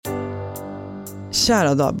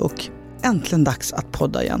Kära dagbok, äntligen dags att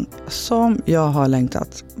podda igen. Som jag har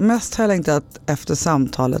längtat. Mest har jag längtat efter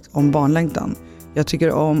samtalet om barnlängtan. Jag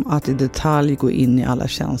tycker om att i detalj gå in i alla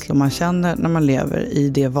känslor man känner när man lever i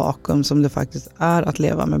det vakuum som det faktiskt är att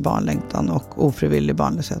leva med barnlängtan och ofrivillig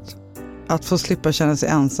barnlöshet. Att få slippa känna sig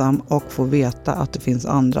ensam och få veta att det finns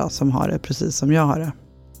andra som har det precis som jag har det.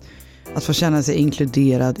 Att få känna sig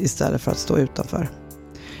inkluderad istället för att stå utanför.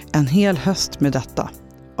 En hel höst med detta.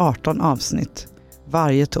 18 avsnitt.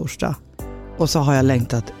 Varje torsdag. Och så har jag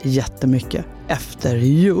längtat jättemycket efter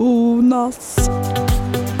Jonas.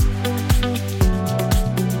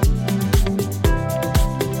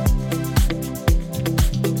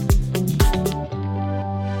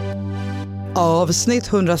 Avsnitt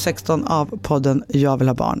 116 av podden Jag vill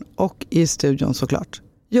ha barn. Och i studion såklart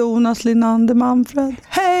Jonas Linander Manfred.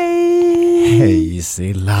 Hej! Hej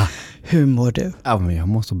Silla. Hur mår du? Ja, men jag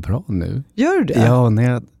mår så bra nu. Gör du det? Ja,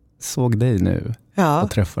 när jag såg dig nu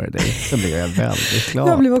och träffade dig så blev jag väldigt glad.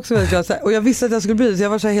 Jag blev också väldigt glad. Och jag visste att jag skulle bli det. Så jag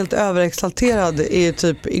var så här helt överexalterad.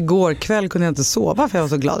 Igår kväll kunde jag inte sova för jag var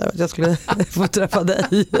så glad över att jag skulle få träffa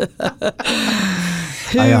dig.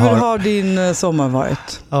 Hur har din sommar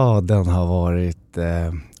varit? Ja, den har varit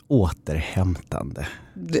återhämtande.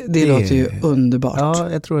 Det låter ju underbart.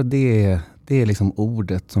 Ja, jag tror att det är liksom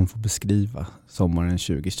ordet som får beskriva sommaren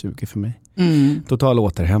 2020 för mig. Mm. Total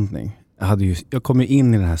återhämtning. Jag kom ju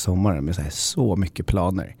in i den här sommaren med så mycket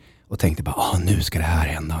planer. Och tänkte bara, nu ska det här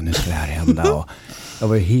hända och nu ska det här hända. Och jag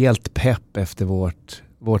var ju helt pepp efter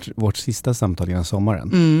vårt sista samtal innan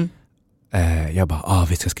sommaren. Mm. Jag bara,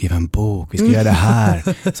 vi ska skriva en bok, vi ska göra det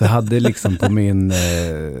här. Så jag hade liksom på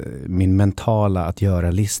min mentala att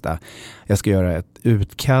göra-lista. Jag ska göra ett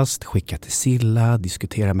utkast, skicka till Silla,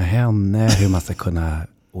 diskutera med henne, hur man ska kunna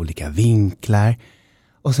olika vinklar.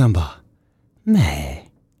 Och sen bara, nej,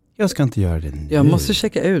 jag ska inte göra det nu. Jag måste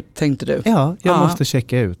checka ut, tänkte du. Ja, jag måste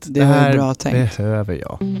checka ut. Det här bra tänkt. Behöver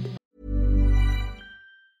jag.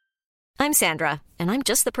 I'm Sandra, and I'm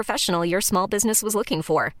just the professional your small business was looking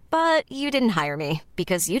for. But you didn't hire me,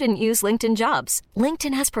 because you didn't use LinkedIn Jobs.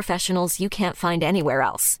 LinkedIn has professionals you can't find anywhere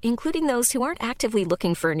else, including those who aren't actively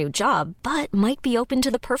looking for a new job, but might be open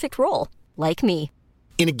to the perfect role, like me.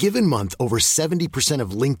 In a given month, over 70%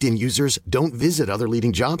 of LinkedIn users don't visit other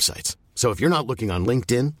leading job sites. So if you're not looking on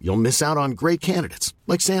LinkedIn, you'll miss out on great candidates,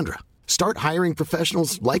 like Sandra. Start hiring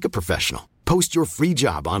professionals like a professional. Post your free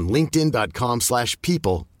job on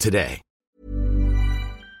linkedin.com/people today.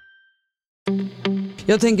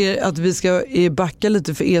 Jag tänker att vi ska backa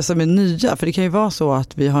lite för er som är nya. För det kan ju vara så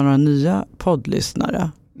att vi har några nya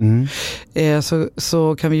poddlyssnare. Mm.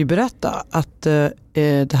 Så kan vi ju berätta att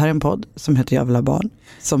det här är en podd som heter Jag vill ha barn.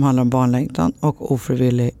 Som handlar om barnlängtan och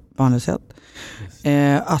ofrivillig barnlöshet.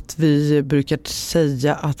 Att vi brukar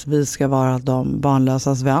säga att vi ska vara de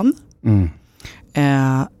barnlösas vän. Mm.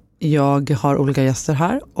 Jag har olika gäster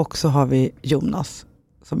här. Och så har vi Jonas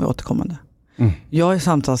som är återkommande. Mm. Jag är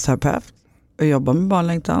samtalsterapeut och jobbar med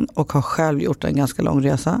barnlängtan och har själv gjort en ganska lång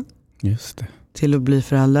resa. Just det. Till att bli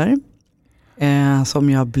förälder. Som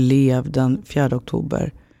jag blev den 4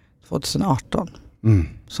 oktober 2018. Mm.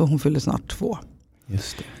 Så hon fyller snart 2.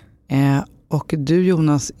 Just det. Och du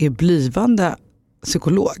Jonas är blivande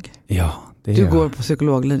psykolog. Ja, det är Du jag. går på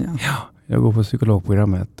psykologlinjen. Ja, jag går på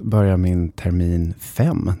psykologprogrammet. Börjar min termin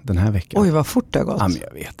 5 den här veckan. Oj, vad fort det har gått. Ja, men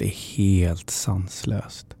jag vet, det är helt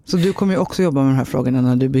sanslöst. Så du kommer ju också jobba med de här frågorna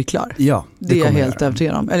när du blir klar. Ja, det är jag helt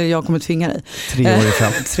övertygad om. Eller jag kommer tvinga dig.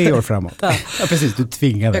 3 år framåt. Ja, precis, du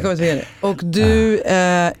tvingar mig. Jag kommer tvinga dig. Och du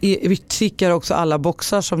vi tickar också alla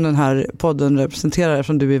boxar som den här podden representerar,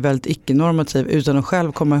 eftersom du är väldigt icke-normativ utan att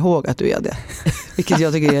själv komma ihåg att du är det. Vilket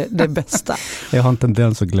jag tycker är det bästa. Jag har en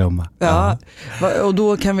tendens att glömma. Ja, och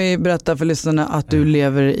då kan vi berätta för lyssnarna att du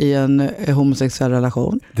lever i en homosexuell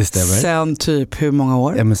relation. Det stämmer. Sen typ hur många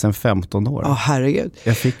år? Ja, men sen 15 år. Herregud.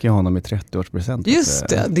 Jag fick ju honom i 30-årspresent. Just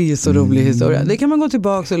det, det är ju så rolig historia. Det kan man gå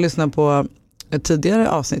tillbaka och lyssna på ett tidigare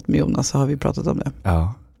avsnitt med Jonas, så har vi pratat om det.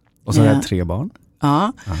 Ja, och så har jag 3 barn.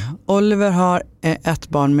 Ja, Oliver har ett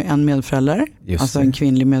barn med en medförälder, alltså en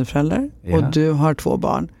kvinnlig medförälder. Ja. Och du har 2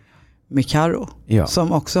 barn med Karo,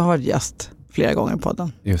 som också har varit gäst flera gånger på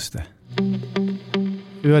podden. Just det.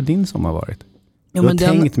 Hur har din sommar varit? Ja, du har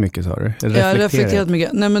tänkt mycket, sa du? Jag har reflekterat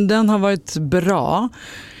mycket. Nej, men den har varit bra.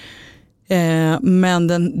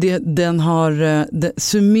 Men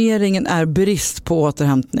summeringen är brist på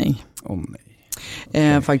återhämtning.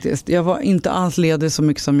 Nej. Faktiskt. Jag var inte alls ledig så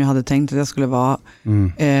mycket som jag hade tänkt att jag skulle vara.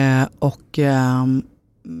 Och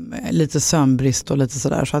lite sömnbrist och lite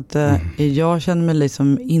sådär. Så att jag känner mig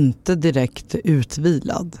liksom inte direkt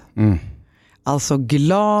utvilad. Alltså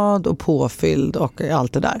glad och påfylld och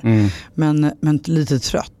allt det där. Men lite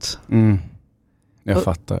trött. Jag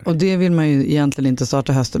fattar. Och det vill man ju egentligen inte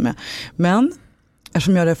starta hösten med. Men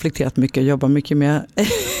eftersom jag har reflekterat mycket och jobbar mycket med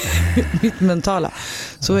mitt mentala,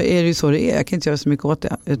 så är det ju så det är. Jag kan inte göra så mycket åt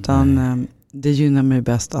det, utan det gynnar mig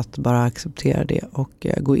bäst att bara acceptera det och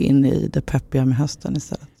gå in i det peppiga med hösten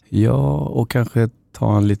istället. Ja, och kanske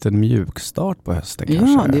ta en liten mjukstart på hösten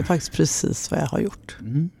kanske. Ja, det är faktiskt precis vad jag har gjort.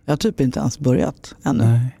 Jag har typ inte ens börjat ännu.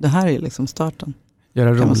 Nej. Det här är liksom starten.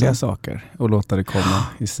 Göra roliga saker och låta det komma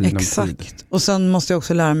i sinom tid. Exakt. Och sen måste jag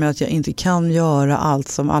också lära mig att jag inte kan göra allt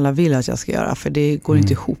som alla vill att jag ska göra. För det går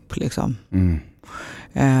inte ihop liksom.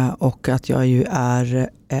 Och att jag ju är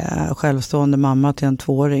självstående mamma till en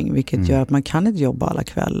 2-åring. Vilket gör att man kan inte jobba alla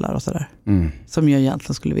kvällar och sådär. Som jag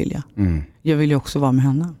egentligen skulle vilja. Jag vill ju också vara med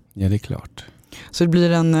henne. Ja, det är klart. Så det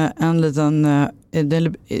blir en liten...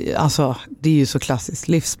 alltså, det är ju så klassiskt.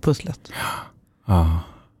 Livspusslet. Ja.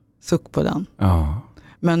 Suck på den. Ja.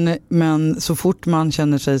 Men så fort man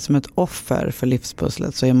känner sig som ett offer för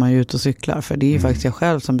livspusslet så är man ju ute och cyklar. För det är ju faktiskt jag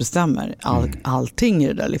själv som bestämmer allting i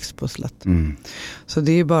det där livspusslet. Så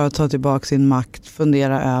det är ju bara att ta tillbaka sin makt,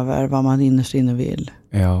 fundera över vad man innerst inne vill.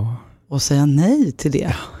 Ja. Och säga nej till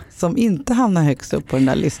det som inte hamnar högst upp på den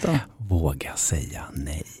där listan. Våga säga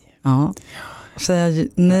nej. Ja. Säga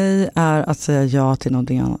nej är att säga ja till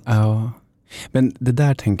någonting annat. Ja. Men det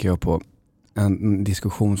där tänker jag på. En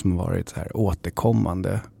diskussion som har varit så här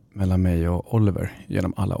återkommande mellan mig och Oliver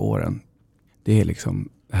genom alla åren. Det är liksom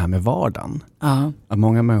det här med vardagen. Att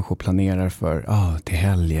många människor planerar för till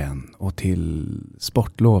helgen och till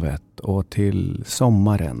sportlovet och till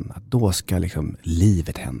sommaren. Att då ska liksom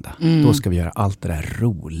livet hända. Då ska vi göra allt det där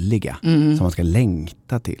roliga som man ska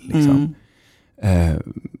längta till. Liksom.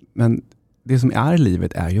 Men det som är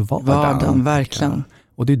livet är ju vardagen. Verkligen. Ja.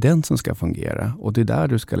 Och det är den som ska fungera. Och det är där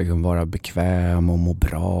du ska liksom vara bekväm och må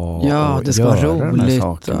bra. Ja, och det ska göra vara roligt. De här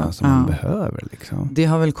sakerna som man behöver. Liksom. Det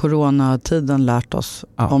har väl coronatiden lärt oss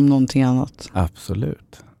om någonting annat.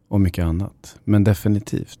 Absolut. Och mycket annat. Men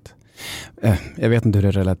definitivt. Jag vet inte hur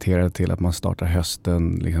det relaterar till att man startar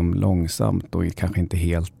hösten liksom långsamt och kanske inte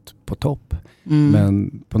helt på topp.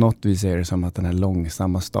 Men på något vis är det som att den här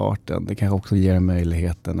långsamma starten, det kanske också ger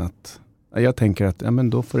möjligheten att... Jag tänker att men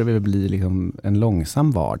då får det väl bli liksom en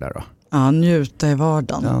långsam vardag då. Ja, njuta i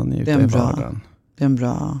vardagen. Ja, njuta i vardagen. Det är en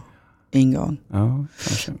bra ingång. Ja,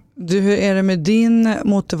 kanske. Du, hur är det med din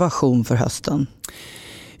motivation för hösten?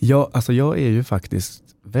 Ja, alltså jag är ju faktiskt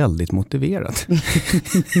väldigt motiverad.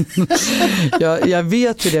 Jag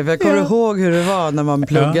vet ju det, för jag kommer ihåg hur det var när man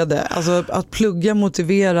pluggade. Alltså att plugga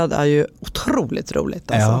motiverad är ju otroligt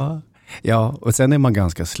roligt. Alltså. Ja, och sen är man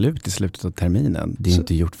ganska slut i slutet av terminen. Det är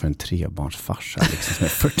inte gjort för en 3-barnsfarsa liksom, som är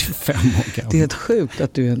 45 år gammal. Det är helt sjukt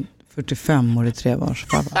att du är en 45-årig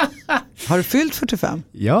 3-barnsfarsa. Har du fyllt 45?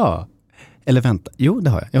 Ja, eller vänta. Jo, det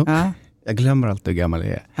har jag. Jo. Ja. Jag glömmer alltid hur gammal jag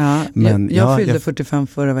är. Ja, men jag fyllde 45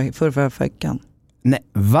 förra veckan. Nej,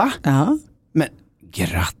 va? Ja. Men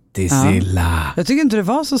grattis Illa. Jag tycker inte det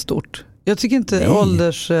var så stort. Jag tycker inte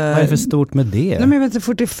ålders... Vad är det för stort med det? Nej, men jag vet inte,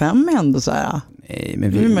 45 är ändå så här. Nej,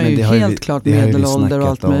 men nu är man ju helt klart medelålder och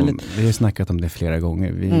allt möjligt. Vi har ju snackat om det flera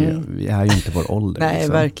gånger. Vi är ju inte vår ålder. Nej,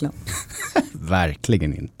 liksom. verkligen.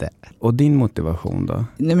 Verkligen inte. Och din motivation då?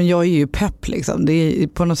 Nej, men jag är ju pepp liksom.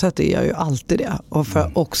 På något sätt är jag ju alltid det. Och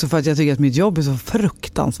också för att jag tycker att mitt jobb är så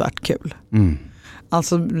fruktansvärt kul.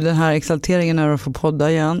 Alltså den här exalteringen när jag får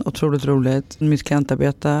podda igen, otroligt roligt. Mitt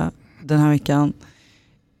klientarbete den här veckan.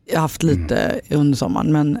 Jag har haft lite under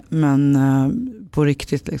sommaren, men på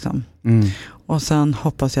riktigt liksom. Och sen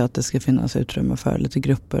hoppas jag att det ska finnas utrymme för lite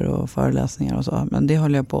grupper och föreläsningar och så. Men det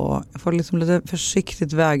håller jag på. Jag får liksom lite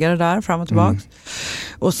försiktigt väga det där fram och tillbaka.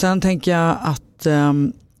 Och sen tänker jag att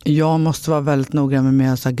jag måste vara väldigt noggrann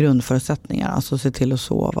med så här grundförutsättningar. Alltså se till att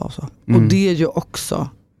sova och så. Och det är ju också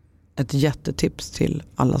ett jättetips till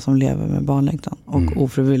alla som lever med barnlängtan och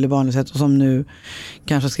ofrivillig barnlöshet och som nu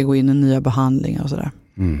kanske ska gå in i nya behandlingar och sådär.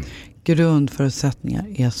 Grundförutsättningar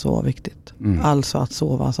är så viktigt. Alltså att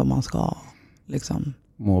sova som man ska. Liksom.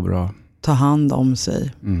 Må bra. Ta hand om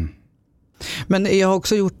sig. Men jag har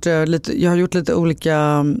också gjort lite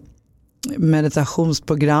olika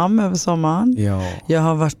meditationsprogram över sommaren. Ja. Jag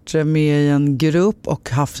har varit med i en grupp och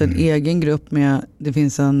haft en egen grupp med, det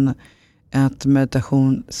finns ett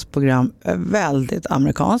meditationsprogram väldigt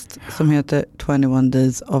amerikanskt som heter 21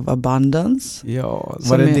 Days of Abundance. Ja,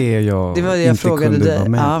 var det jag det var det jag frågade dig.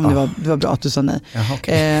 Ja, men det var bra att du sa nej. Jaha,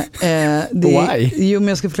 okay. Why? Jo, men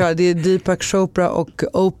jag ska förklara. Det är Deepak Chopra och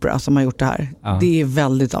Oprah som har gjort det här. Det är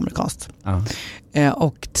väldigt amerikanskt.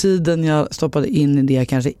 Och tiden jag stoppade in i det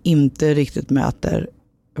kanske inte riktigt mäter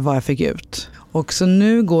vad jag fick ut. Och så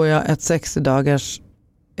nu går jag ett 60 dagars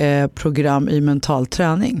program i mental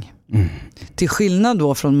träning. Till skillnad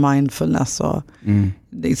då från mindfulness och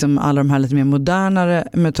liksom alla de här lite mer modernare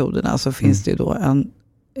metoderna, så finns det ju då en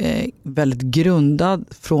väldigt grundad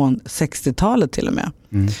från 60-talet till och med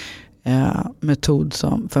metod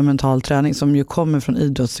för mental träning som ju kommer från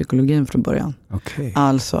idrottspsykologin från början. Okay.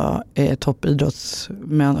 Alltså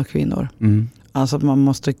toppidrottsmän och kvinnor. Alltså att man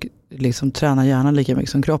måste liksom träna hjärnan lika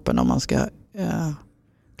mycket som kroppen om man ska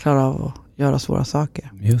klara av att göra svåra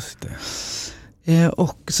saker. Just det.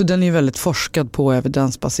 Och så den är ju väldigt forskad på,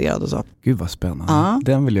 evidensbaserad och så. Gud vad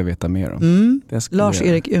spännande. Den vill jag veta mer om.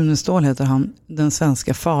 Lars-Erik Unestål heter han, den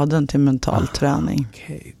svenska fadern till mental träning.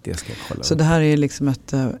 Okej, det ska jag kolla. Så det här är liksom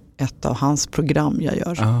ett av hans program jag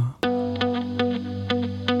gör.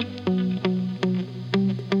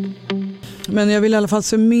 Men jag vill i alla fall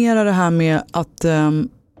summera det här med att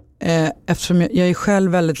eftersom jag är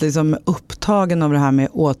själv väldigt liksom upptagen av det här med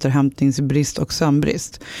återhämtningsbrist och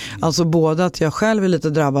sömnbrist. Alltså både att jag själv är lite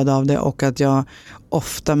drabbad av det och att jag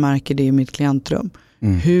ofta märker det i mitt klientrum.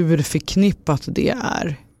 Hur förknippat det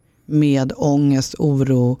är med ångest,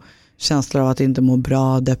 oro, känslor av att inte må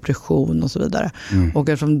bra, depression och så vidare. Och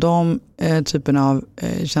eftersom de typerna av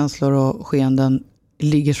känslor och skeenden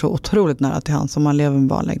ligger så otroligt nära till hands om man lever med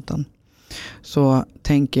barnlängtan, så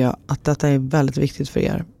tänker jag att detta är väldigt viktigt för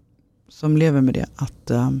er som lever med det,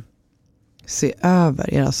 att se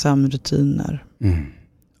över era sömnrutiner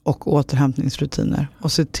och återhämtningsrutiner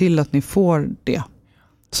och se till att ni får det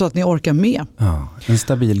så att ni orkar med. Ja, en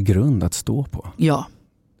stabil grund att stå på. Ja.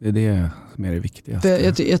 Det är det som är det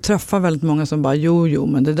viktigaste. Jag träffar väldigt många som bara, jo,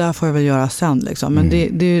 men det där får jag väl göra sen. Liksom. Men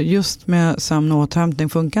det är just med sömn och återhämtning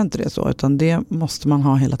funkar inte det så, utan det måste man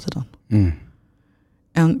ha hela tiden.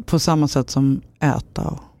 På samma sätt som äta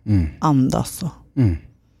och andas.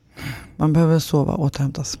 Man behöver sova och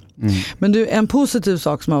återhämtas. Men du, en positiv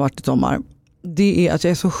sak som har varit i sommar, det är att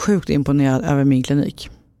jag är så sjukt imponerad över min klinik.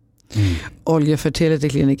 Olga Fertility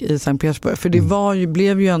Clinic i Sankt Petersburg. För det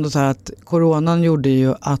blev ju ändå så här att coronan gjorde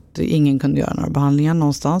ju att ingen kunde göra några behandlingar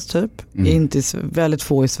någonstans typ. Inte väldigt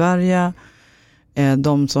få i Sverige.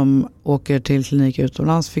 De som åker till klinik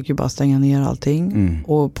utomlands fick ju bara stänga ner allting.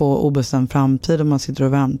 Och på obestämd framtid, och man sitter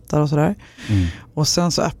och väntar och sådär. Och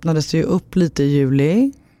sen så öppnades det ju upp lite i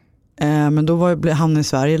juli. Men då hamnade i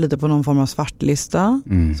Sverige lite på någon form av svartlista.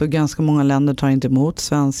 Så ganska många länder tar inte emot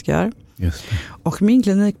svenskar. Just det. Och min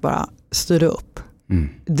klinik bara styrde upp.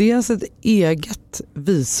 Dels ett eget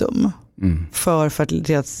visum för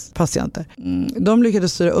fertilitetspatienter. De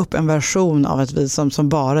lyckades styra upp en version av ett visum som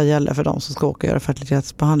bara gäller för de som ska åka och göra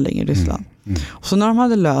fertilitetsbehandling i Ryssland. Så när de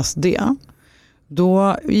hade löst det,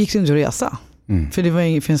 då gick det inte att resa. För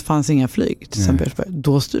det fanns inga flyg till Sankt Petersburg.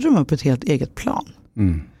 Då styrde de upp ett helt eget plan.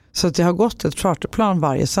 Så att jag har gått ett charterplan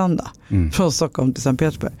varje söndag från Stockholm till Sankt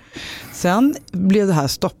Petersburg. Sen blev det här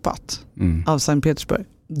stoppat av Sankt Petersburg.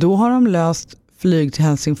 Då har de löst flyg till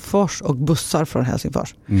Helsingfors och bussar från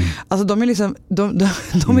Helsingfors. Alltså de är liksom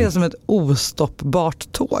de är som ett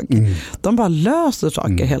ostoppbart tåg. De bara löser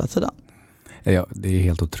saker hela tiden. Ja, det är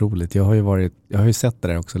helt otroligt. Jag har ju sett det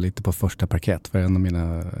där också lite på första parkett, för en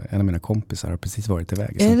av mina kompisar har precis varit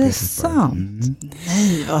iväg. Är det sant?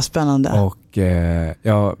 Nej, vad spännande. Och vi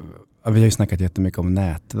har ju snackat jättemycket om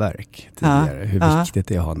nätverk tidigare. Hur viktigt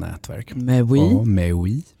det är att ha nätverk. Med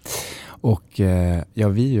Wii. Och vi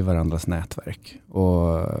är ju varandras nätverk.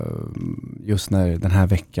 Och just den här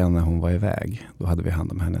veckan när hon var iväg, då hade vi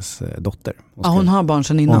hand om hennes dotter. Hon har barn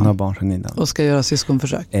sedan innan. Hon har barn sedan innan. Och ska göra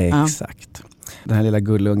syskonförsök. Exakt. Den här lilla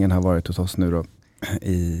gullungen har varit hos oss nu då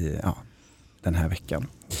i den här veckan.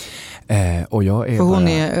 Och jag är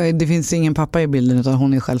för det finns ingen pappa i bilden, utan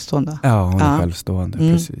hon är självstående. Ja, hon är självstående,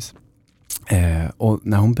 precis. Och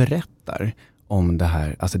när hon berättar om det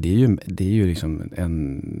här, alltså det är ju liksom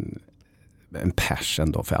en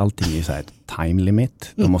passion då, för allting är ju så här time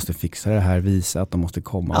limit. De måste fixa det här, visa att de måste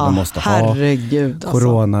komma. De måste ha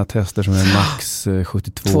coronatester som är max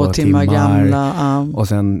 72 timmar gamla. Och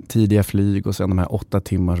sen tidiga flyg och sen de här 8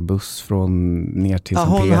 timmars buss från ner till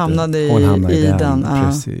Sankt Peter. Hon hamnade i den.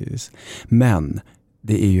 Precis. Men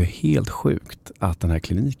det är ju helt sjukt att den här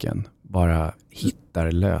kliniken bara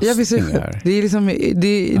hittar lösningar. Det är liksom,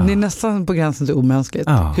 det är nästan på gränsen till omänskligt.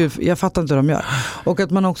 Jag fattar inte hur de gör. Och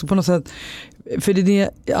att man också på något sätt, för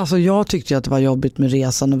alltså jag tyckte ju att det var jobbigt med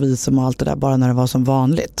resan och visum och allt det där bara när det var som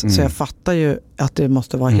vanligt. Så jag fattar ju att det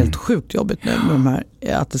måste vara helt sjukt jobbigt nu med de här,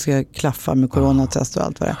 att det ska klaffa med coronatest och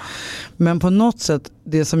allt vad det är. Men på något sätt,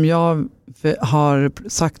 det som jag har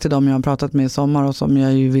sagt till dem jag har pratat med i sommar och som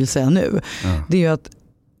jag ju vill säga nu, det är ju att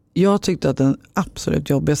jag tyckte att den absolut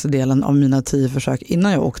jobbigaste delen av mina 10 försök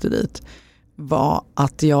innan jag åkte dit var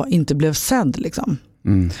att jag inte blev sedd liksom.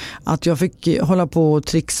 Att jag fick hålla på och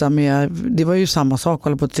trixa med, det var ju samma sak,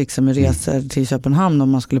 hålla på och trixa med resor till Köpenhamn om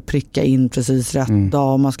man skulle pricka in precis rätt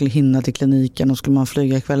dag, om man skulle hinna till kliniken och skulle man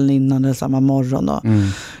flyga kvällen innan eller samma morgon då.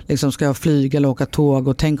 Liksom ska jag flyga eller åka tåg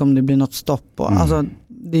och tänk om det blir något stopp. Alltså,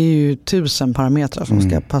 det är ju 1000 parametrar som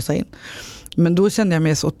ska passa in. Men då kände jag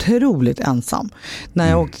mig så otroligt ensam. När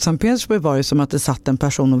jag åkte till Sankt Petersburg var det som att det satt en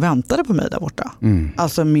person och väntade på mig där borta.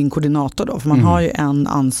 Alltså min koordinator då. För man har ju en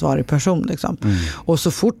ansvarig person liksom. Och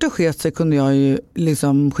så fort det sker så kunde jag ju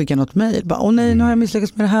liksom skicka något mejl. Åh nej, nu har jag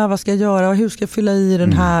misslyckats med det här. Vad ska jag göra? Och hur ska jag fylla i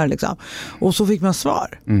den här? Liksom. Och så fick man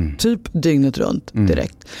svar. Typ dygnet runt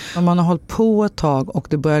direkt. Om man har hållit på ett tag och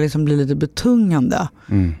det börjar liksom bli lite betungande.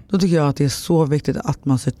 Då tycker jag att det är så viktigt att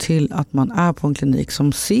man ser till att man är på en klinik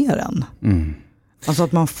som ser en. Alltså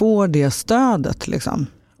att man får det stödet liksom.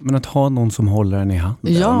 Men att ha någon som håller en i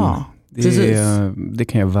handen. Ja, det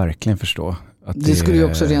kan jag verkligen förstå. Att det skulle ju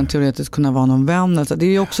också rent teoretiskt kunna vara någon vän. Alltså det är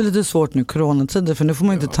ju också lite svårt nu coronatider, för nu får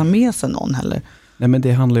man inte ta med sig någon heller. Nej, men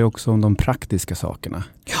det handlar ju också om de praktiska sakerna.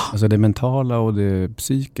 Ja. Alltså det mentala och det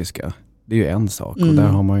psykiska. Det är ju en sak. Och där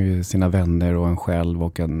har man ju sina vänner och en själv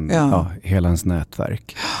och hela ens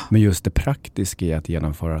nätverk. Men just det praktiska i att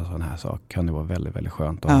genomföra sån här sak kan det vara väldigt, väldigt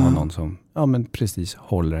skönt att ha någon som precis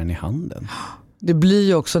håller en i handen. Det blir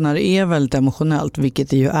ju också när det är väldigt emotionellt, vilket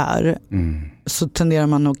det ju är, så tenderar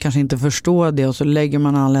man att kanske inte förstå det och så lägger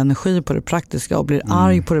man all energi på det praktiska och blir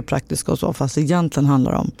arg på det praktiska och så, fast det egentligen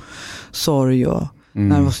handlar om sorg och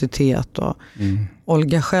nervositet. Och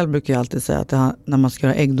Olga själv brukar ju alltid säga att när man ska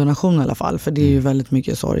göra äggdonation i alla fall, för det är ju väldigt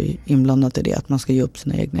mycket sorg inblandat i det, att man ska ge upp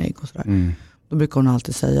sina egna ägg och sådär. Då brukar hon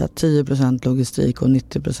alltid säga 10% logistik och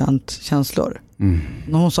 90% känslor.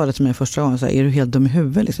 När hon sa det till mig första gången, så här, är du helt dum i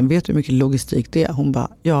huvudet? Liksom, vet du hur mycket logistik det är? Hon bara,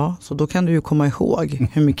 ja, så då kan du ju komma ihåg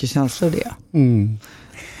hur mycket känslor det är.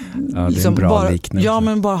 Ja, det är en bra liknelse. Ja,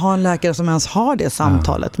 men bara ha en läkare som ens har det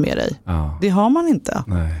samtalet med dig. Det har man inte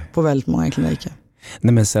på väldigt många kliniker.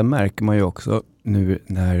 Nej, men sen märker man ju också nu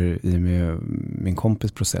när i med min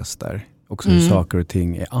kompis process där också hur saker och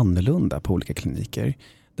ting är annorlunda på olika kliniker.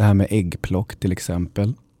 Det här med äggplock till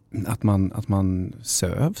exempel, att man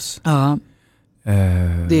sövs. Ja.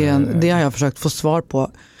 Det har jag försökt få svar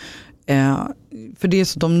på. För det är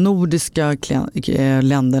så de nordiska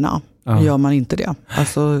länderna gör man inte det.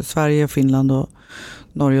 Alltså Sverige, Finland och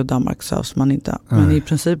Norge och Danmark sövs man inte. Men i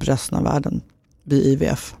princip resten av världen vid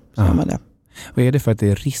IVF så gör man det. Och är det för att det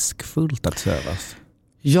är riskfullt att sövas?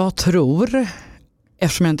 Jag tror,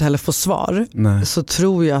 eftersom jag inte heller får svar, så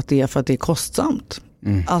tror jag att det är för att det är kostsamt.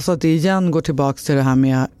 Alltså att det igen går tillbaka till det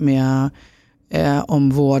här med om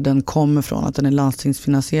vården kommer från att den är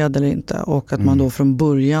landstingsfinansierad eller inte, och att man då från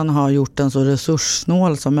början har gjort den så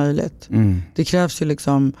resurssnål som möjligt. Det krävs ju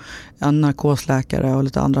liksom en narkosläkare och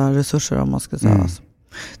lite andra resurser om man ska sövas.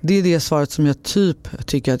 Det är det svaret som jag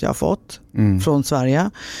tycker att jag har fått från Sverige,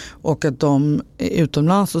 och att de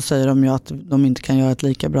utomlands så säger de ju att de inte kan göra ett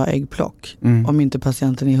lika bra äggplock om inte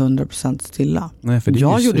patienten är 100% stilla. Nej, för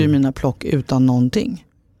jag gjorde ju mina plock utan någonting.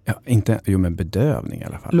 Ja, med bedövning i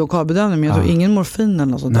alla fall. Lokalbedövning, men jag tog ingen morfin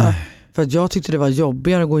eller något sånt där. För att jag tyckte det var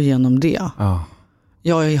jobbigare att gå igenom det.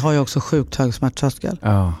 Jag har ju också sjukt hög smärttröskel.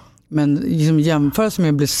 Men liksom jämförelse med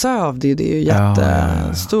att bli sövd, det är ju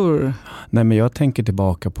jättestor. Nej, men jag tänker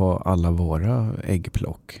tillbaka på alla våra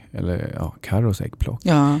äggplock. Eller Karos äggplock.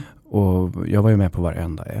 Och jag var ju med på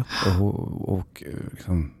varenda ett. Och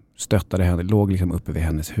liksom stöttade henne, låg liksom uppe vid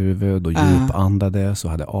hennes huvud och djupandades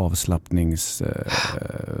och hade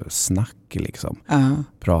avslappningssnack liksom.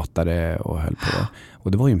 Pratade och höll på.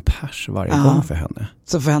 Och det var ju en pers varje gång för henne.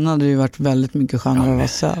 Så för henne hade det ju varit väldigt mycket skönare att vara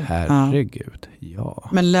sövd. Herregud,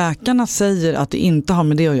 Men läkarna säger att det inte har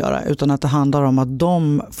med det att göra, utan att det handlar om att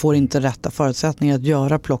de får inte rätta förutsättningar att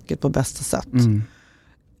göra plocket på bästa sätt.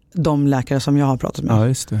 De läkare som jag har pratat med. Ja,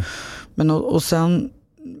 just det. Men och sen...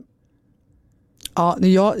 Ja,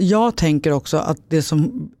 jag tänker också att det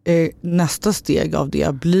som är nästa steg av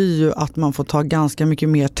det blir ju att man får ta ganska mycket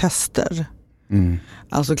mer tester.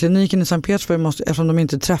 Alltså kliniken i Sankt Petersburg måste, eftersom de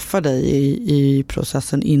inte träffar dig i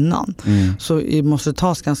processen innan, så måste det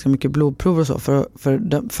tas ganska mycket blodprover och så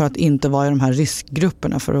för att inte vara i de här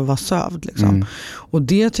riskgrupperna för att vara sövd liksom. Och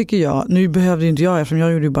det tycker jag, nu behövde ju inte jag, eftersom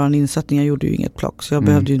jag gjorde ju bara en insättning, jag gjorde ju inget plock, så jag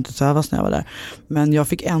behövde ju inte sövas när jag var där, men jag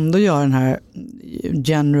fick ändå göra den här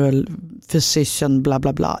general physician bla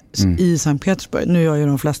bla bla i Sankt Petersburg. Nu gör ju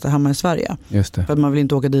de flesta hemma i Sverige. Just det. För att man vill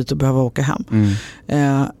inte åka dit och behöva åka hem.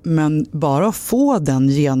 Men bara få den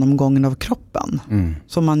genomgången av kroppen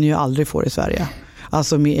som man ju aldrig får i Sverige.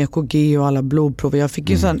 Alltså med EKG och alla blodprover. Jag fick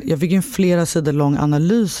ju en flera sidor lång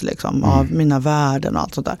analys liksom, av mina värden och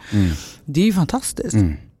allt sånt där. Det är ju fantastiskt.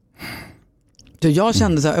 Jag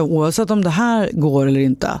kände så här, oavsett om det här går eller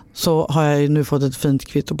inte, så har jag ju nu fått ett fint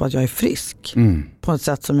kvitto på att jag är frisk. På ett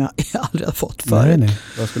sätt som jag aldrig har fått förut. Nej.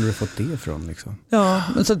 Vad skulle du fått det ifrån liksom? Ja,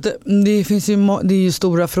 men så att det finns ju, det är ju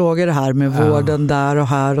stora frågor det här med vården där och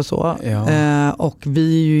här och så. Ja. Och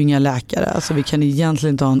vi är ju inga läkare, alltså vi kan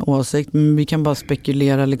egentligen inte ha en åsikt, men vi kan bara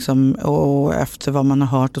spekulera liksom, och efter vad man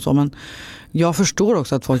har hört och så. Men jag förstår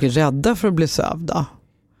också att folk är rädda för att bli sövda.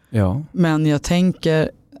 Ja. Men jag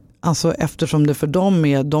tänker, alltså eftersom det för dem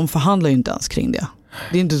är, de förhandlar ju inte ens kring det.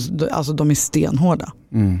 Det är inte, alltså de är stenhårda.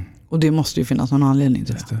 Och det måste ju finnas någon anledning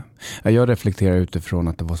till det. Jag reflekterar utifrån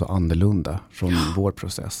att det var så annorlunda från vår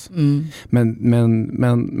process.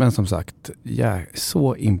 Men som sagt, jag är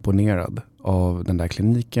så imponerad av den där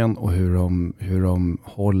kliniken och hur de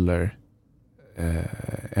håller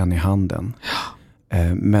en i handen.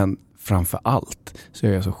 Men framför allt så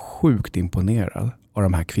är jag så sjukt imponerad av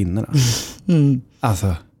de här kvinnorna.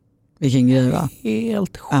 Alltså, vilken grej, va?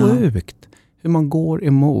 Helt sjukt. Hur man går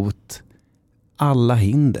emot alla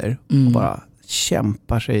hinder och bara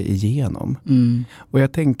kämpar sig igenom. Och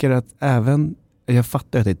jag tänker att jag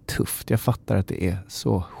fattar att det är tufft. Jag fattar att det är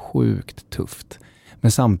så sjukt tufft.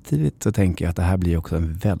 Men samtidigt så tänker jag att det här blir också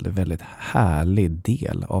en väldigt, väldigt härlig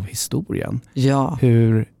del av historien. Ja.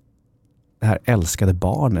 Hur det här älskade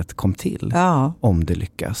barnet kom till. Ja. Om det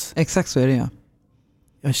lyckas. Exakt så är det, ja.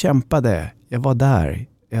 Jag kämpade. Jag var där.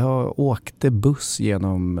 Jag åkte buss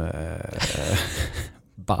genom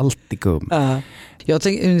Baltikum. Jag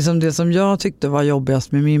tänker, liksom det som jag tyckte var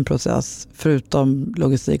jobbigast med min process, förutom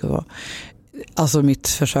logistik och så, alltså mitt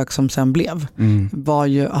försök som sen blev, var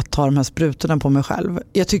ju att ta de här sprutorna på mig själv.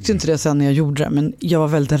 Jag tyckte inte det sen när jag gjorde det, men jag var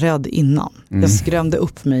väldigt rädd innan. Jag skrämde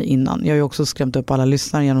upp mig innan. Jag har ju också skrämt upp alla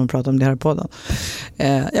lyssnare genom att prata om det här i podden.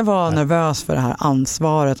 Jag var nervös för det här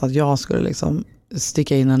ansvaret att jag skulle liksom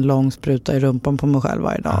sticka in en lång spruta i rumpan på mig själv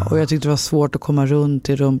varje dag. Och jag tyckte det var svårt att komma runt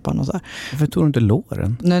i rumpan och så här. Varför tog du inte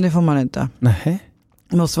låren? Nej, det får man inte. Nej.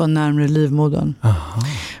 Det måste vara närmare livmodern. Aha.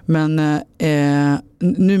 Men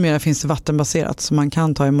numera finns det vattenbaserat, så man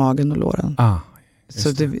kan ta i magen och låren.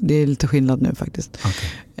 Så det är lite skillnad nu faktiskt.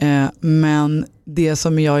 Okay. Men det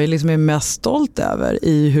som jag liksom är mest stolt över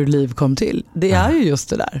i hur Liv kom till, det är ju just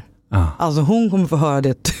det där. Alltså hon kommer få höra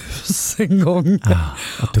det 1000 gånger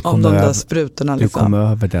om de där sprutorna. Liksom. Du kom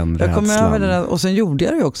över den rädslan. Jag kom över den, och sen gjorde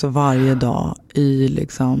jag det också varje dag i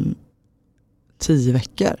liksom 10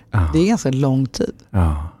 veckor. Det är ganska lång tid.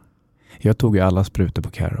 Jag tog ju alla sprutor på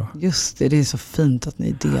Karo. Just det är så fint att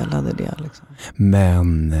ni delade det. Liksom.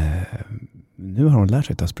 Men nu har hon lärt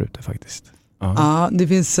sig att ta sprutor faktiskt. Ja, det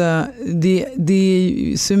finns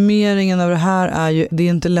summeringen av det här är ju, det är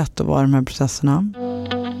inte lätt att vara i de här processerna.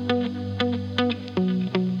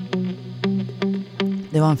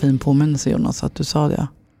 Det var en fin påminnelse, Jonas, att du sa det.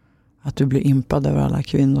 Att du blir impad över alla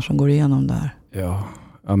kvinnor som går igenom det här.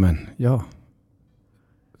 Ja.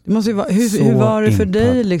 Det måste ju vara, hur var det för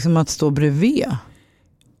dig liksom att stå bredvid?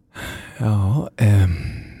 Ja,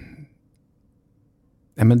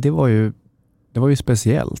 men det var ju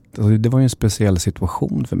speciellt. Alltså, det var ju en speciell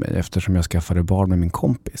situation för mig eftersom jag skaffade barn med min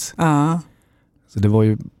kompis. Så det var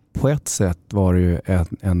ju på ett sätt var det ju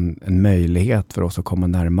en möjlighet för oss att komma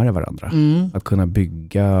närmare varandra. Att kunna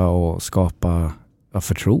bygga och skapa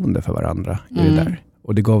förtroende för varandra i det där.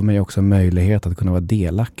 Och det gav mig också en möjlighet att kunna vara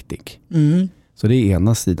delaktig. Så det är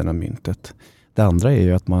ena sidan av myntet. Det andra är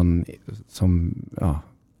ju att man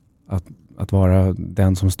att vara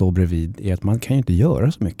den som står bredvid är att man kan ju inte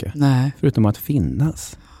göra så mycket. Nej. Förutom att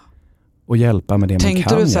finnas. Och hjälpa med det man kan hjälpa.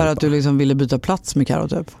 Tänkte du så här att du liksom ville byta plats med Karo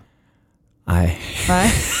typ? Nej.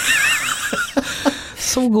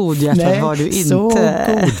 Så godhjärtad var du inte. Så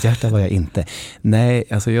godhjärtad var jag inte. Nej,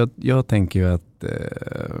 alltså jag tänker ju att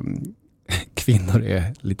kvinnor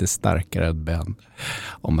är lite starkare än män.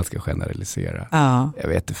 Om man ska generalisera. Jag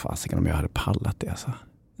vet inte fasiken om jag hade pallat det alltså.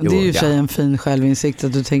 Det är ju sig en fin självinsikt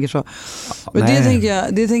att du tänker så. Men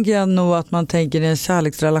det tänker jag nog att man tänker i en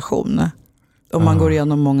kärleksrelation. Om man går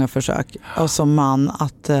igenom många försök. Och som man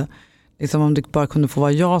att liksom, om det bara kunde få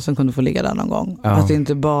vara jag som kunde få ligga där någon gång. Att det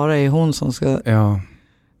inte bara är hon som ska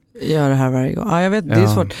göra det här varje gång. Jag vet, det är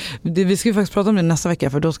svårt. Vi ska ju faktiskt prata om det nästa vecka.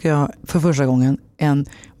 För då ska jag för första gången en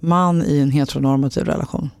man i en heteronormativ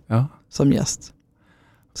relation som gäst.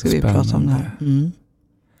 Ska vi prata om det här.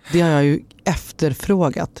 Det har jag ju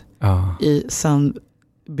efterfrågat sen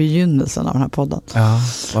begynnelsen av den här podden.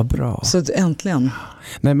 Vad bra. Så äntligen.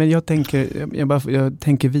 Nej, men jag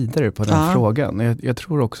tänker vidare på den frågan. Jag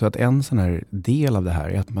tror också att en sån här del av det här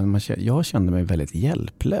är att jag kände mig väldigt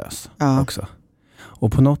hjälplös också.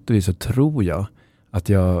 Och på något vis så tror jag Att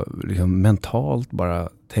jag liksom mentalt bara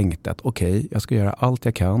tänkte att okej, jag ska göra allt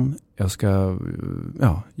jag kan. Jag ska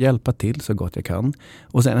hjälpa till så gott jag kan.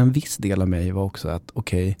 Och sen en viss del av mig var också att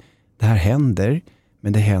okej, det här händer.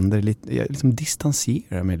 Men det händer lite, jag liksom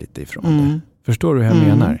distanserar mig lite ifrån det. Förstår du hur jag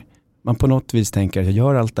menar? Man på något vis tänker att jag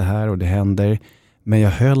gör allt det här och det händer. Men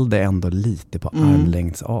jag höll det ändå lite på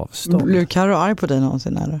armlängds avstånd. Blev Karo arg på dig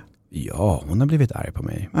någonsin eller? Ja, hon har blivit arg på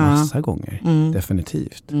mig massa gånger.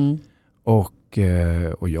 Definitivt. Och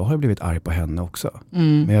jag har blivit arg på henne också.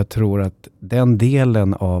 Men jag tror att den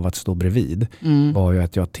delen av att stå bredvid var ju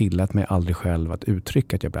att jag tillät mig aldrig själv att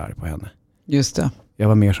uttrycka att jag blev arg på henne. Just det. Jag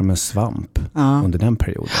var mer som en svamp under den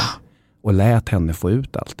perioden. Och lät henne få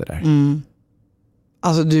ut allt det där.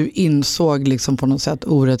 Alltså du insåg liksom på något sätt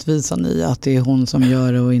orättvisan i att det är hon som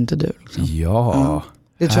gör det och inte du. Liksom. Ja,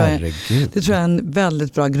 det tror herregud. Det tror jag är en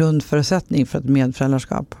väldigt bra grundförutsättning för ett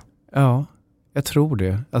medföräldraskap. Ja, jag tror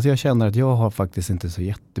det. Alltså jag känner att jag har faktiskt inte så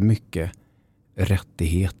jättemycket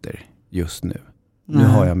rättigheter just nu. Nu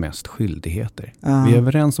har jag mest skyldigheter. Vi är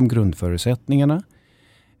överens om grundförutsättningarna.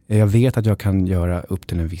 Jag vet att jag kan göra upp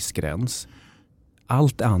till en viss gräns.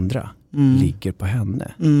 Allt det andra ligger på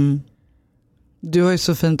henne. Du har ju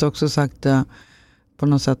så fint också sagt på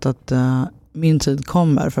något sätt att min tid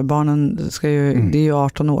kommer. För barnen det är ju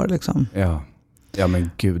 18 år liksom. Ja men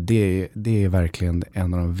gud, det är verkligen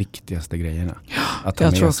en av de viktigaste grejerna. Att ta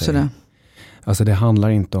jag med tror också sig. det. Alltså det handlar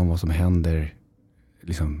inte om vad som händer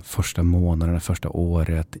liksom första månaderna, första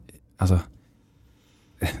året. Alltså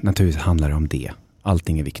naturligtvis handlar det om det.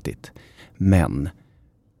 Allting är viktigt. Men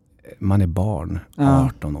man är barn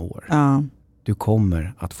 18 år. Du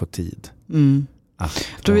kommer att få tid.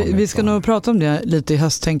 Vi ska nog prata om det lite i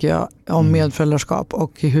höst tänker jag. Om medföräldraskap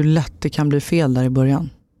och hur lätt det kan bli fel där i början.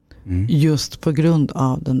 Just på grund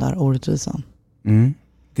av den där orättvisan.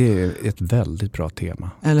 Det är ett väldigt bra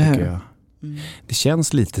tema. Eller hur? Det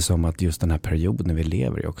känns lite som att just den här perioden vi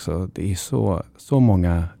lever i också. Det är så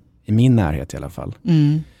många, i min närhet i alla fall.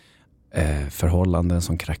 Förhållanden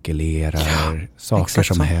som krackelerar. Saker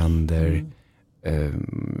som händer.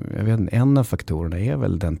 Jag vet inte, en av faktorerna är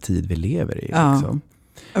väl den tid vi lever i. Liksom.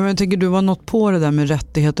 Jag tänker du var något på det där med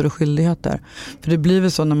rättigheter och skyldigheter. För det blir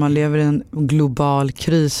väl så när man lever i en global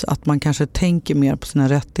kris att man kanske tänker mer på sina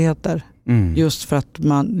rättigheter. Just för att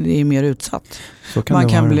man är mer utsatt. Man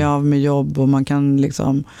kan bli av med jobb och man kan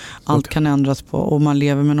liksom, allt kan ändras på. Och man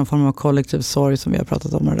lever med någon form av kollektiv sorg som vi har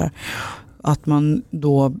pratat om det där. Att man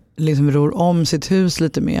då liksom ror om sitt hus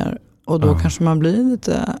lite mer. Och då kanske man blir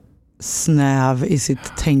lite snäv i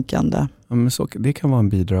sitt tänkande. Ja, men det kan vara en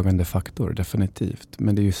bidragande faktor, definitivt.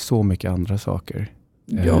 Men det är ju så mycket andra saker.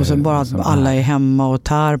 Ja, och så bara att alla är hemma och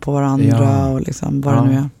tär på varandra och liksom vad det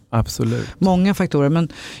nu är. Absolut. Många faktorer, men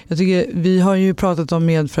jag tycker vi har ju pratat om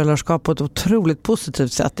medföräldraskap på ett otroligt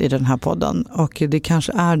positivt sätt i den här podden. Och det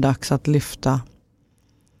kanske är dags att lyfta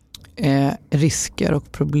risker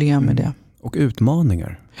och problem med det. Och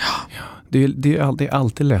utmaningar. Det är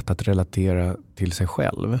alltid lätt att relatera till sig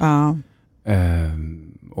själv.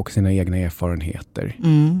 Och sina egna erfarenheter.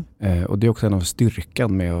 Och det är också en av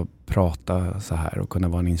styrkan med att prata så här och kunna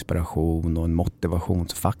vara en inspiration och en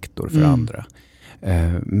motivationsfaktor för andra.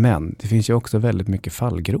 Men det finns ju också väldigt mycket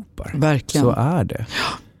fallgropar. Verkligen. Så är det.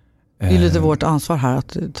 Det är lite vårt ansvar här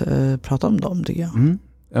att prata om dem, tycker jag.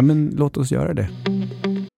 Ja, men låt oss göra det.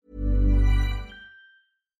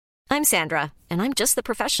 I'm Sandra, and I'm just the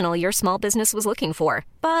professional your small business was looking for.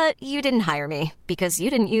 But you didn't hire me because you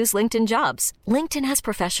didn't use LinkedIn Jobs. LinkedIn has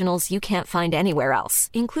professionals you can't find anywhere else,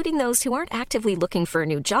 including those who aren't actively looking for a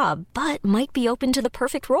new job, but might be open to the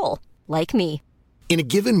perfect role, like me. In a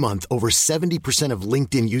given month, over 70% of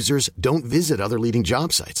LinkedIn users don't visit other leading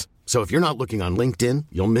job sites. So if you're not looking on LinkedIn,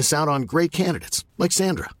 you'll miss out on great candidates like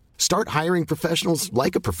Sandra. Start hiring professionals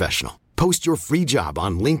like a professional. Post your free job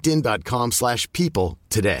on linkedin.com/people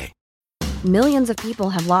today. Millions of people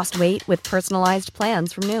have lost weight with personalized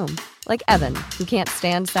plans from Noom. Like Evan, who can't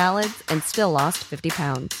stand salads and still lost 50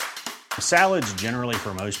 pounds. Salads generally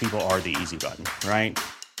for most people are the easy button, right?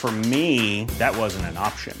 For me, that wasn't an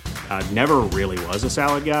option. I never really was a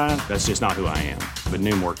salad guy. That's just not who I am. But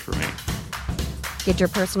Noom worked for me. Get your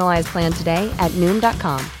personalized plan today at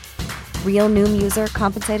Noom.com. Real Noom user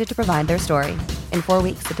compensated to provide their story. In 4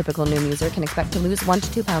 weeks, the typical Noom user can expect to lose 1 to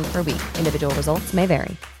 2 pounds per week. Individual results may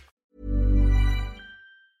vary.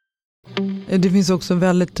 Det finns också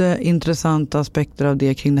väldigt intressanta aspekter av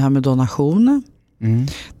det kring det här med donation.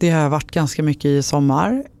 Det har varit ganska mycket i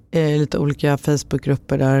sommar. Lite olika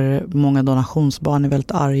Facebookgrupper där många donationsbarn är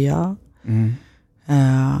väldigt arga.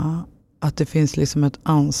 Att det finns liksom ett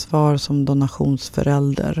ansvar som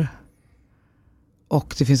donationsförälder.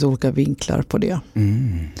 Och det finns olika vinklar på det.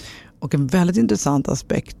 Och en väldigt intressant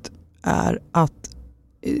aspekt är att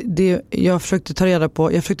jag försökte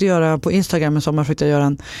göra på Instagram en sommar, jag försökte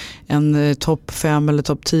göra en topp 5 eller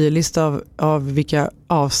topp 10-lista av vilka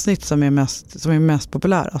avsnitt som är mest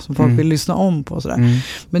populära, som folk vill lyssna om på och sådär.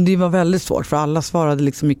 Men det var väldigt svårt, för alla svarade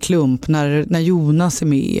liksom i klump när Jonas är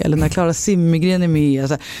med eller när Clara Simmegren är med.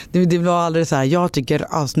 Alltså, det var aldrig så här, jag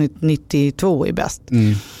tycker avsnitt 92 är bäst.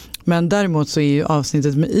 Men däremot så är ju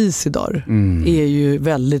avsnittet med Isidor är ju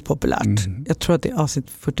väldigt populärt. Jag tror att det är avsnitt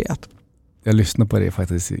 41. Jag lyssnade på det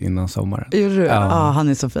faktiskt innan sommaren. Gjorde du? Ja, han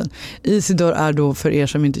är så fin. Isidor är då, för er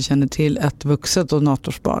som inte känner till, ett vuxet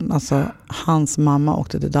donatorsbarn. Alltså hans mamma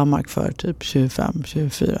åkte till Danmark för typ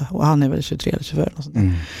 25-24 och han är väl 23 eller 24 och sånt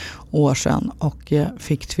där, år sedan och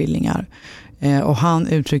fick tvillingar. Och han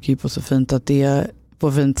uttrycker ju på så fint att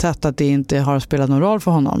på fint sätt att det inte har spelat någon roll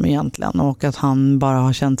för honom egentligen, och att han bara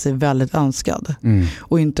har känt sig väldigt önskad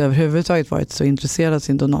och inte överhuvudtaget varit så intresserad av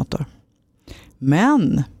sin donator.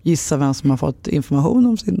 Men gissa vem som har fått information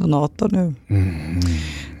om sin donator nu.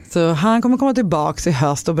 Så han kommer komma tillbaka i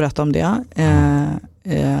höst och berätta om det.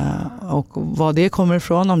 Och vad det kommer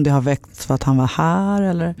ifrån, om det har väckts för att han var här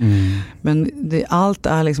eller. Men allt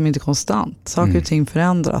är liksom inte konstant. Saker och ting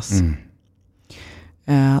förändras.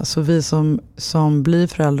 Så vi som blir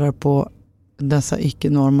föräldrar på dessa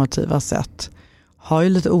icke-normativa sätt har ju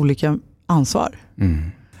lite olika ansvar.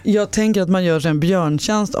 Jag tänker att man gör en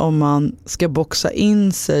björntjänst om man ska boxa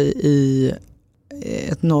in sig i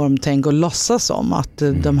ett normtänk och låtsas om att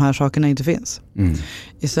de här sakerna inte finns.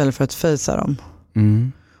 Istället för att fejsa dem.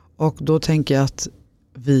 Och då tänker jag att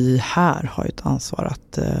vi här har ett ansvar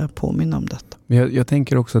att påminna om detta. Men jag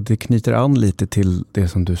tänker också att det knyter an lite till det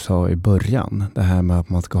som du sa i början. Det här med att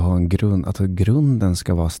man ska ha en grund, att grunden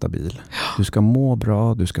ska vara stabil. Du ska må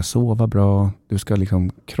bra, du ska sova bra, du ska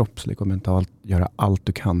liksom kroppsligt och mentalt göra allt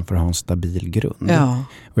du kan för att ha en stabil grund. Ja.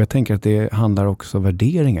 Och jag tänker att det handlar också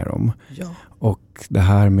värderingar om. Ja. Och det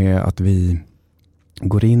här med att vi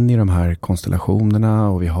går in i de här konstellationerna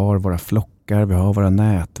och vi har våra flockar, vi har våra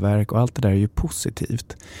nätverk och allt det där är ju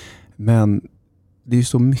positivt. Men det är ju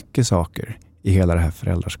så mycket saker i hela det här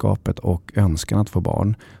föräldraskapet och önskan att få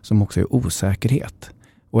barn som också är osäkerhet.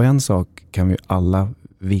 Och en sak kan vi alla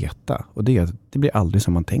veta, och det är att det blir aldrig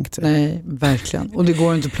som man tänkt sig. Nej, verkligen. Och det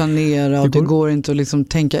går inte att planera och det går inte att liksom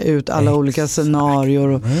tänka ut alla olika scenarier.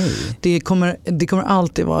 Och det kommer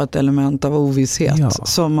alltid vara ett element av ovisshet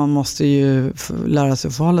som man måste ju lära sig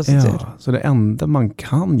att förhålla sig till. Så det enda man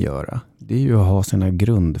kan göra, det är ju att ha sina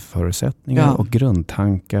grundförutsättningar och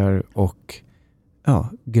grundtankar och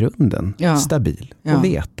grunden stabil och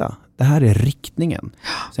veta. Det här är riktningen.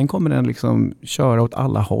 Sen kommer den liksom köra åt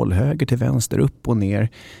alla håll, höger till vänster, upp och ner.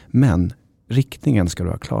 Men riktningen ska du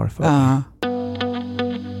vara klar för.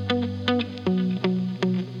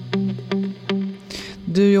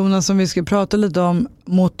 Du Jonas, om vi ska prata lite om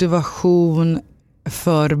motivation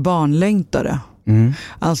för barnlängtare.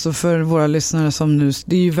 Alltså för våra lyssnare som nu,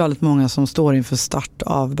 det är ju väldigt många som står inför start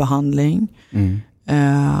av behandling.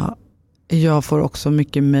 Jag får också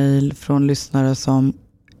mycket mejl från lyssnare som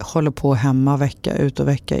håller på hemma vecka ut och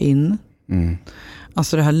vecka in.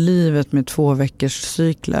 Alltså det här livet med 2 veckors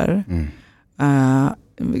cykler.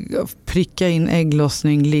 Pricka in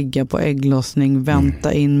ägglossning, ligga på ägglossning,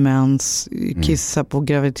 vänta in mens, kissa på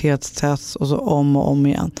graviditetstest och så om och om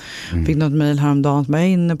igen. Fick något mejl häromdagen som jag är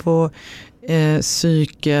inne på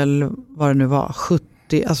cykel, vad det nu var,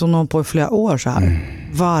 70, alltså någon på flera år så här.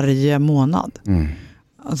 Varje månad.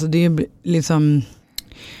 Alltså det är liksom,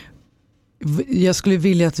 jag skulle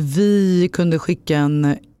vilja att vi kunde skicka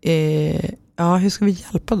en hur ska vi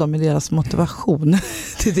hjälpa dem med deras motivation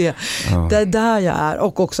till det. Det är där jag är,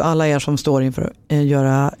 och också alla er som står inför att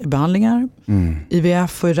göra behandlingar.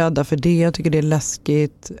 IVF är rädda för det, jag tycker det är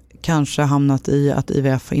läskigt, kanske hamnat i att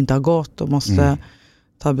IVF inte har gått och måste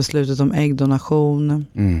ta beslutet om äggdonation.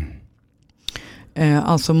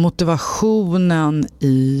 Alltså motivationen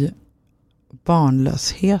i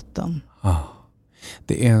barnlösheten.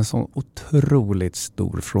 Det är en sån otroligt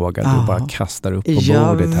stor fråga du bara kastar upp på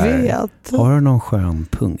bordet här. Vet. Har du någon skön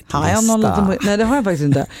punkt? Nej, det har jag faktiskt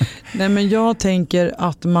inte. Nej, men jag tänker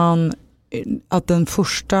att den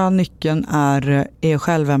första nyckeln är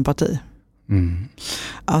självempati.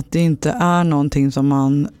 Att det inte är någonting som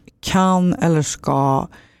man kan eller ska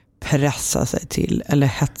pressa sig till eller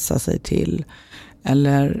hetsa sig till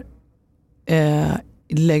eller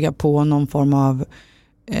lägga på någon form av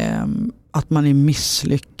att man är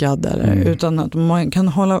misslyckad utan att man kan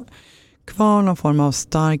hålla kvar någon form av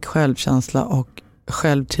stark självkänsla och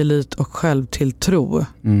självtillit och självtilltro.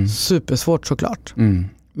 Supersvårt såklart.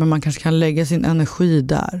 Men man kanske kan lägga sin energi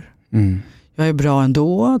där. jag är bra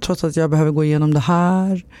ändå trots att jag behöver gå igenom det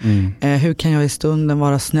här. Hur kan jag i stunden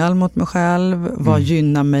vara snäll mot mig själv? Vad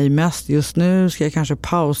gynnar mig mest just nu? Ska jag kanske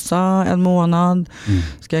pausa en månad?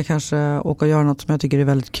 Ska jag kanske åka och göra något som jag tycker är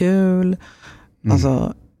väldigt kul?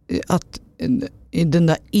 Alltså att den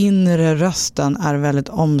där inre rösten är väldigt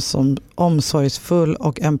omsorgsfull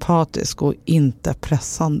och empatisk och inte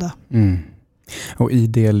pressande. Och i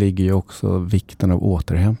det ligger ju också vikten av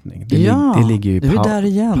återhämtning. Det ligger ju du är där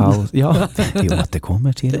igen. Paus. Ja, vi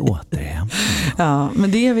återkommer till återhämtning. Ja,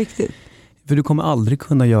 men det är viktigt. För du kommer aldrig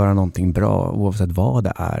kunna göra någonting bra oavsett vad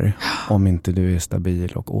det är om inte du är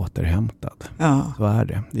stabil och återhämtad. Ja. Så är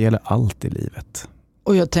det. Det gäller allt i livet.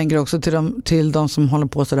 Och jag tänker också till de som håller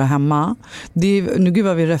på så där hemma. Nu gud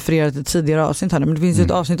vad vi refererar till tidigare avsnitt här, men det finns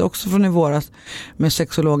ett avsnitt också från i våras med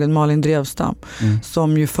sexologen Malin Drevstam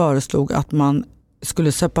som ju föreslog att man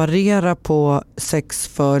skulle separera på sex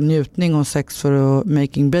för njutning och sex för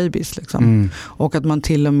making babies liksom. Och att man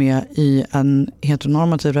till och med i en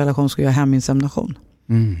heteronormativ relation ska göra heminsemination.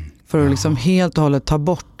 För att liksom helt och hållet ta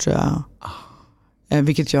bort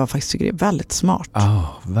vilket jag faktiskt tycker är väldigt smart.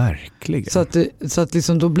 Verkligen. Så att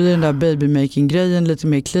liksom då blir den där babymaking-grejen lite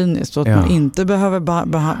mer klinisk. Så att man inte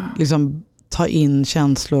behöver liksom ta in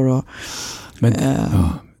känslor. Och, men,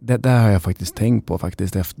 det där har jag faktiskt tänkt på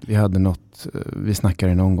faktiskt. Vi hade något, vi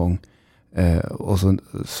snackade någon gång. Och så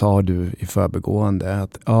sa du i förbegående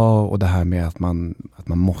att och det här med att man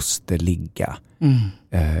måste ligga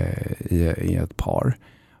i ett par.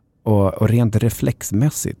 Och rent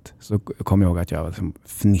reflexmässigt så kom jag ihåg att jag liksom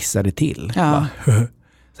fnissade till. Ja.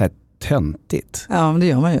 Så här töntigt. Ja, men det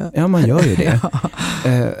gör man ju. Ja, man gör ju det.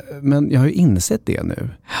 Men jag har ju insett det nu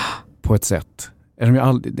på ett sätt.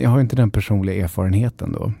 Jag har inte den personliga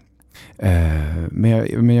erfarenheten då.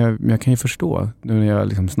 Men jag kan ju förstå nu när jag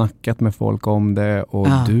liksom snackat med folk om det och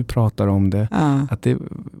du pratar om det att det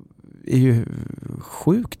är ju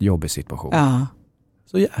sjukt jobbig situation. Ja.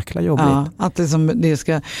 Så jäkla jobbigt. Ja, att det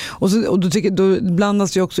ska och då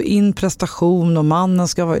blandas ju också in prestation och mannen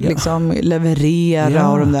ska liksom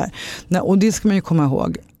leverera och de där. Nej, och det ska man ju komma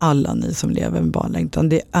ihåg, alla ni som lever med barnlängtan.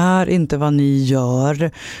 Det är inte vad ni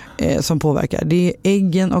gör som påverkar. Det är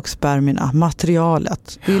äggen och spermierna,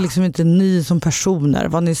 materialet. Det är liksom inte ni som personer,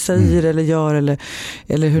 vad ni säger eller gör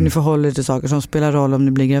eller hur ni förhåller er till saker som spelar roll om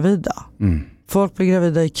ni blir gravida. Folk blir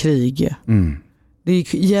gravida i krig.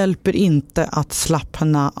 Det hjälper inte att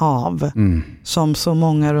slappna av som så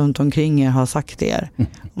många runt omkring er har sagt er.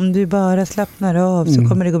 Om du bara slappnar av så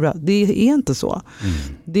kommer det gå bra. Det är inte så.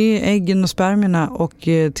 Det är äggen och spermierna och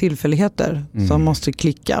tillfälligheter som måste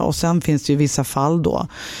klicka. Och sen finns det ju vissa fall då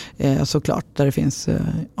såklart där det finns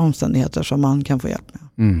omständigheter som man kan få hjälp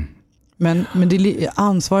med. Men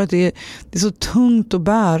ansvaret är så tungt att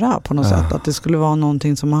bära på något sätt. Att det skulle vara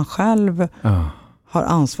någonting som man själv har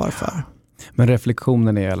ansvar för. Men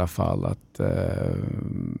reflektionen är i alla fall att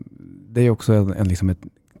det är också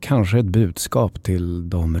kanske ett budskap till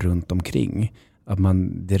dem runt omkring. Att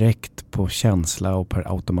man direkt på känsla och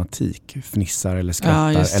per automatik fnissar eller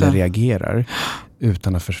skrattar eller reagerar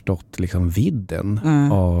utan att ha förstått liksom vidden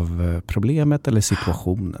av problemet eller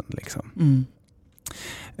situationen. Liksom.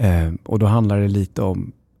 Och då handlar det lite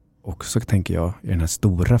om, också tänker jag, i den här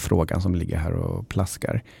stora frågan som ligger här och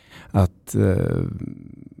plaskar, att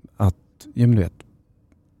du vet,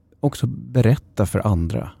 också berätta för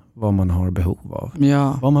andra vad man har behov av.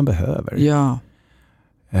 Vad man behöver. Jag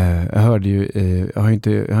hörde ju,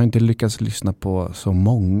 jag har inte lyckats lyssna på så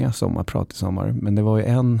många sommarprat i sommar, men det var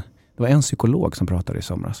en psykolog som pratade i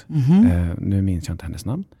somras. Nu minns jag inte hennes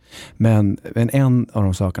namn. Men en av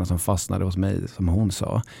de sakerna som fastnade hos mig, som hon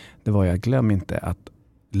sa, det var: jag glöm inte att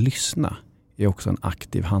lyssna är också en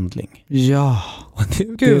aktiv handling. Ja,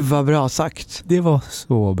 gud vad bra sagt. Det var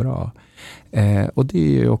så bra. Och det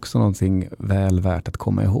är ju också någonting väl värt att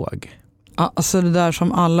komma ihåg. Alltså det där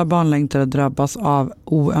som alla barnlängtare drabbas av,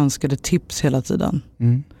 oönskade tips hela tiden.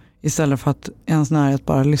 Istället för att ens närhet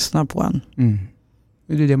bara lyssnar på en.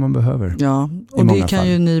 Det är det man behöver. Ja, och det kan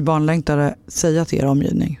ju ni barnlängtare säga till er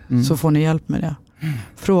omgivning. Så får ni hjälp med det.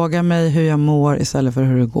 Fråga mig hur jag mår istället för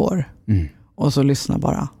hur det går. Och så lyssna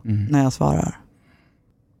bara när jag svarar.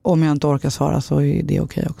 Om jag inte orkar svara så är det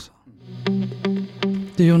okej också.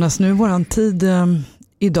 Du Jonas, nu är våran tid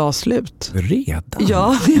idag slut. Redan?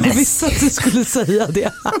 Ja, jag visste att du skulle säga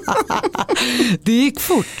det. Det gick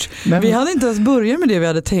fort. Vi hade inte ens börjat med det vi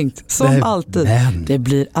hade tänkt. Som alltid. Det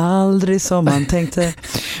blir aldrig som man tänkte.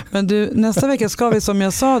 Men du, nästa vecka ska vi, som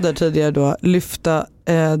jag sa där tidigare då, lyfta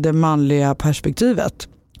det manliga perspektivet.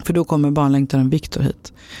 För då kommer barnlängtaren Viktor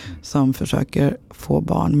hit, som försöker få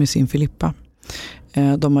barn med sin Filippa.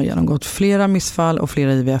 De har genomgått flera missfall och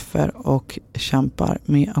flera IVF:er och kämpar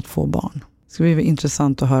med att få barn. ska bli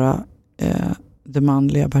intressant att höra det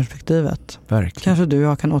manliga perspektivet. Verkligen. Kanske du och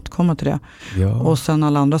jag kan återkomma till det. Ja. Och sen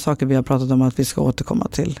alla andra saker vi har pratat om att vi ska återkomma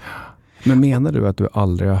till. Men menar du att du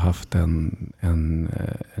aldrig har haft en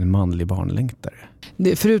manlig barnlängtare?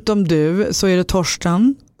 Förutom du så är det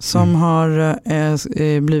Torsten som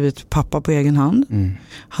har blivit pappa på egen hand.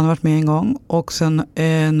 Han har varit med en gång. Och sen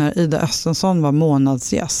när Ida Östensson var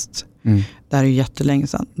månadsgäst, det här är jättelänge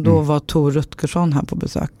sedan, då var Tor Rutgersson här på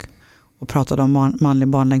besök och pratade om manlig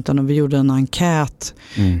barnlängtan, och vi gjorde en enkät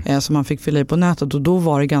som man fick fylla i på nätet, och då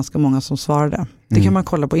var det ganska många som svarade. Det kan man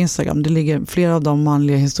kolla på Instagram. Det ligger, flera av de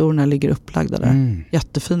manliga historierna ligger upplagda där.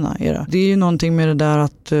 Jättefina är det. Det är ju någonting med det där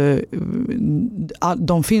att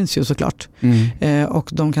de finns ju såklart. Och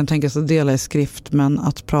de kan tänka sig att dela i skrift, men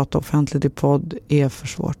att prata offentligt i podd är för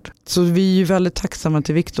svårt. Så vi är ju väldigt tacksamma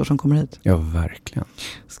till Viktor som kommer hit. Ja, verkligen.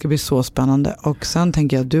 Det ska bli så spännande. Och sen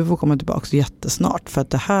tänker jag att du får komma tillbaka jättesnart, för att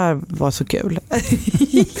det här var så kul.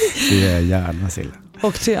 Det är gärna, Silla.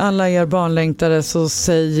 Och till alla er barnlängtare så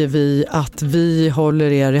säger vi att vi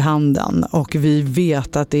håller er i handen, och vi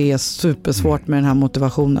vet att det är supersvårt med den här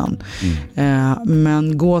motivationen.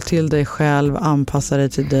 Men gå till dig själv, anpassa dig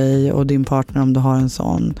till dig och din partner om du har en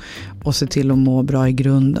sån, och se till att må bra i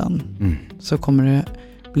grunden. Så kommer det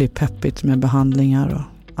bli peppigt med behandlingar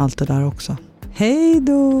och allt det där också. Hej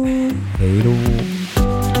då! Hej då!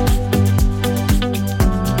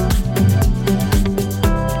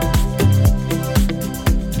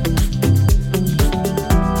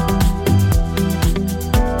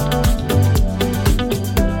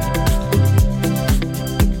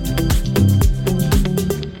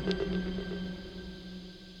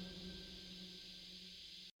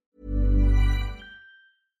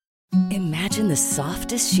 Imagine the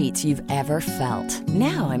softest sheets you've ever felt.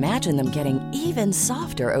 Now imagine them getting even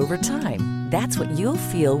softer over time. That's what you'll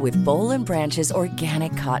feel with Boll & Branch's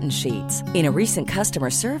organic cotton sheets. In a recent customer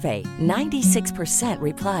survey, 96%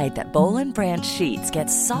 replied that Boll & Branch sheets get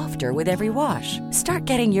softer with every wash. Start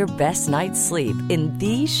getting your best night's sleep in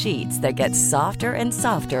these sheets that get softer and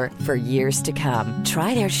softer for years to come.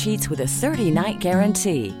 Try their sheets with a 30-night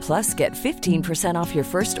guarantee. Plus, get 15% off your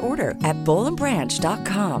first order at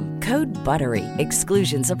bollandbranch.com. Code BUTTERY.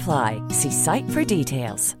 Exclusions apply. See site for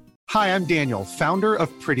details. Hi, I'm Daniel, founder of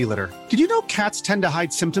Pretty Litter. Did you know cats tend to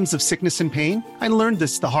hide symptoms of sickness and pain? I learned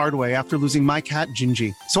this the hard way after losing my cat,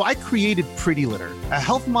 Gingy. So I created Pretty Litter, a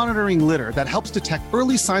health monitoring litter that helps detect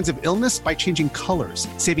early signs of illness by changing colors,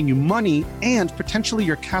 saving you money and potentially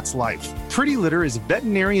your cat's life. Pretty Litter is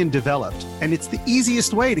veterinarian developed, and it's the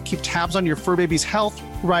easiest way to keep tabs on your fur baby's health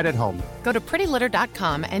right at home. Go to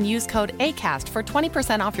prettylitter.com and use code ACAST for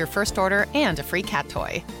 20% off your first order and a free cat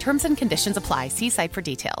toy. Terms and conditions apply. See site for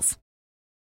details.